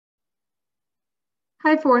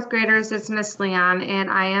Hi, fourth graders, it's Miss Leon, and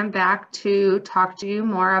I am back to talk to you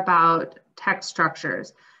more about text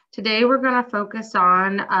structures. Today, we're going to focus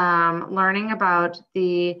on learning about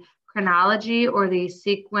the chronology or the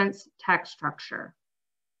sequence text structure.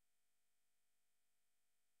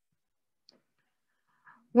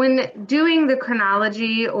 When doing the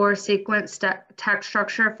chronology or sequence text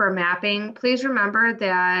structure for mapping, please remember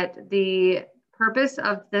that the purpose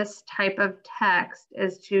of this type of text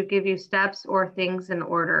is to give you steps or things in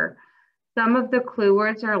order. Some of the clue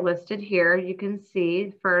words are listed here. You can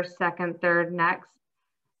see first, second, third, next.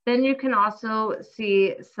 Then you can also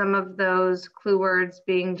see some of those clue words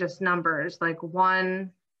being just numbers like 1,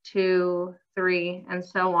 2, 3, and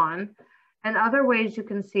so on. And other ways you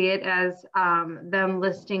can see it as them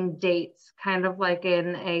listing dates, kind of like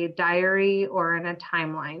in a diary or in a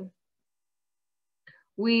timeline.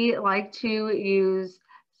 We like to use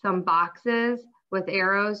some boxes with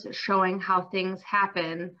arrows showing how things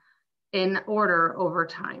happen in order over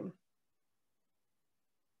time.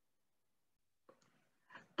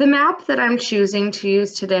 The map that I'm choosing to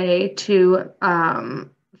use today to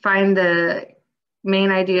find the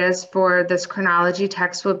main ideas for this chronology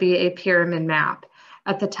text will be a pyramid map.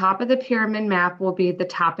 At the top of the pyramid map will be the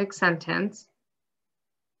topic sentence.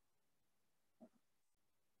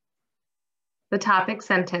 The topic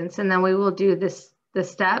sentence, and then we will do the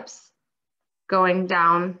steps going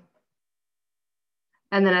down.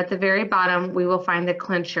 And then at the very bottom, we will find the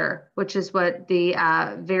clincher, which is what the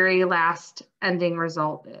very last ending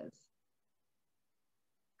result is.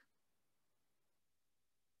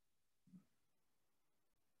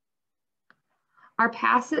 Our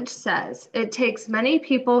passage says, it takes many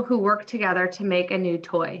people who work together to make a new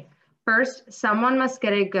toy. First, someone must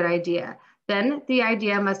get a good idea. Then the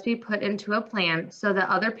idea must be put into a plan so that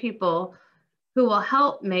other people who will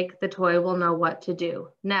help make the toy will know what to do.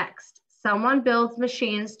 Next, someone builds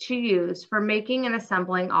machines to use for making and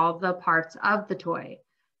assembling all the parts of the toy.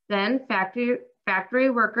 Then factory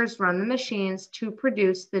workers run the machines to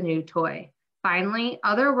produce the new toy. Finally,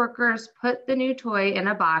 other workers put the new toy in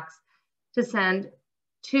a box to send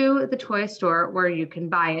to the toy store where you can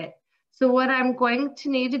buy it. So what I'm going to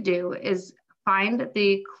need to do is find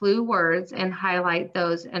the clue words and highlight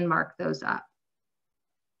those and mark those up.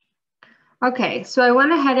 Okay, so I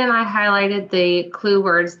went ahead and I highlighted the clue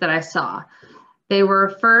words that I saw. They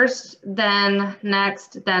were first, then,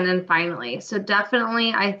 next, then, and finally. So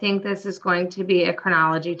definitely, I think this is going to be a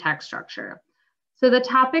chronology text structure. So the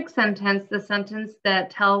topic sentence, the sentence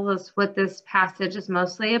that tells us what this passage is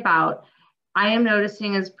mostly about, I am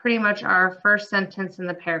noticing is pretty much our first sentence in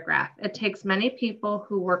the paragraph. It takes many people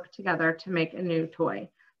who work together to make a new toy.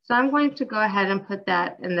 So I'm going to go ahead and put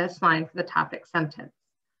that in this line for the topic sentence.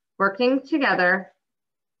 Working together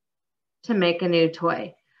to make a new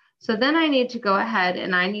toy. So then I need to go ahead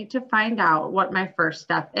and I need to find out what my first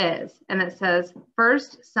step is. And it says,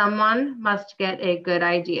 first, someone must get a good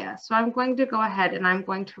idea. So I'm going to go ahead and I'm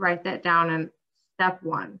going to write that down in step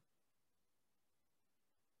 1.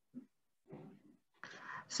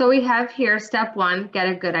 So we have here step 1, get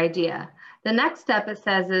a good idea. The next step it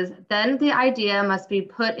says is, then the idea must be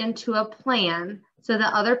put into a plan so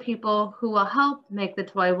that other people who will help make the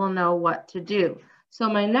toy will know what to do. So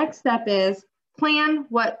my next step is plan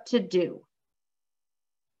what to do.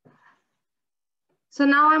 So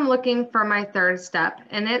now I'm looking for my third step,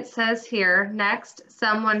 and it says here, next,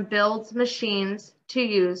 someone builds machines to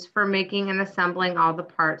use for making and assembling all the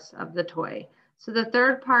parts of the toy. So the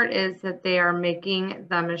third part is that they are making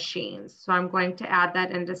the machines. So I'm going to add that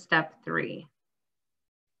into step 3.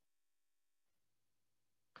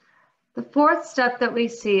 The fourth step that we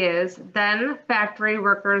see is then factory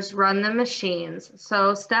workers run the machines.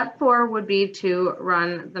 So step 4 would be to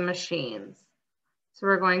run the machines. So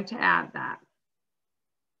we're going to add that.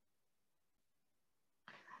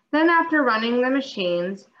 Then after running the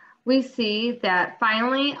machines, we see that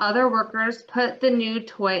finally other workers put the new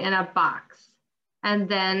toy in a box and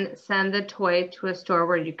then send the toy to a store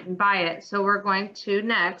where you can buy it. So we're going to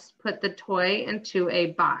next put the toy into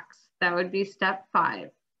a box. That would be step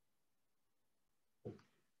 5.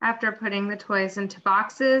 After putting the toys into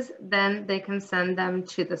boxes, then they can send them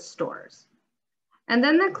to the stores. And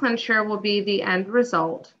then the clincher will be the end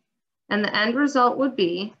result. And the end result would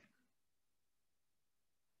be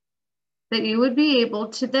that you would be able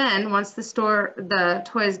to then, once the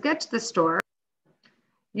toys get to the store,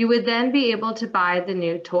 you would then be able to buy the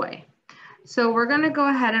new toy. So we're going to go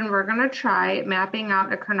ahead and we're going to try mapping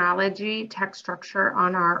out a chronology text structure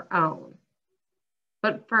on our own.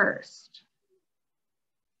 But first,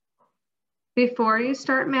 before you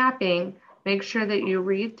start mapping, make sure that you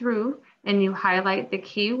read through and you highlight the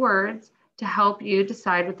key words to help you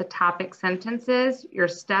decide what the topic sentence is, your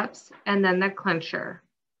steps, and then the clincher.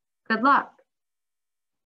 Good luck.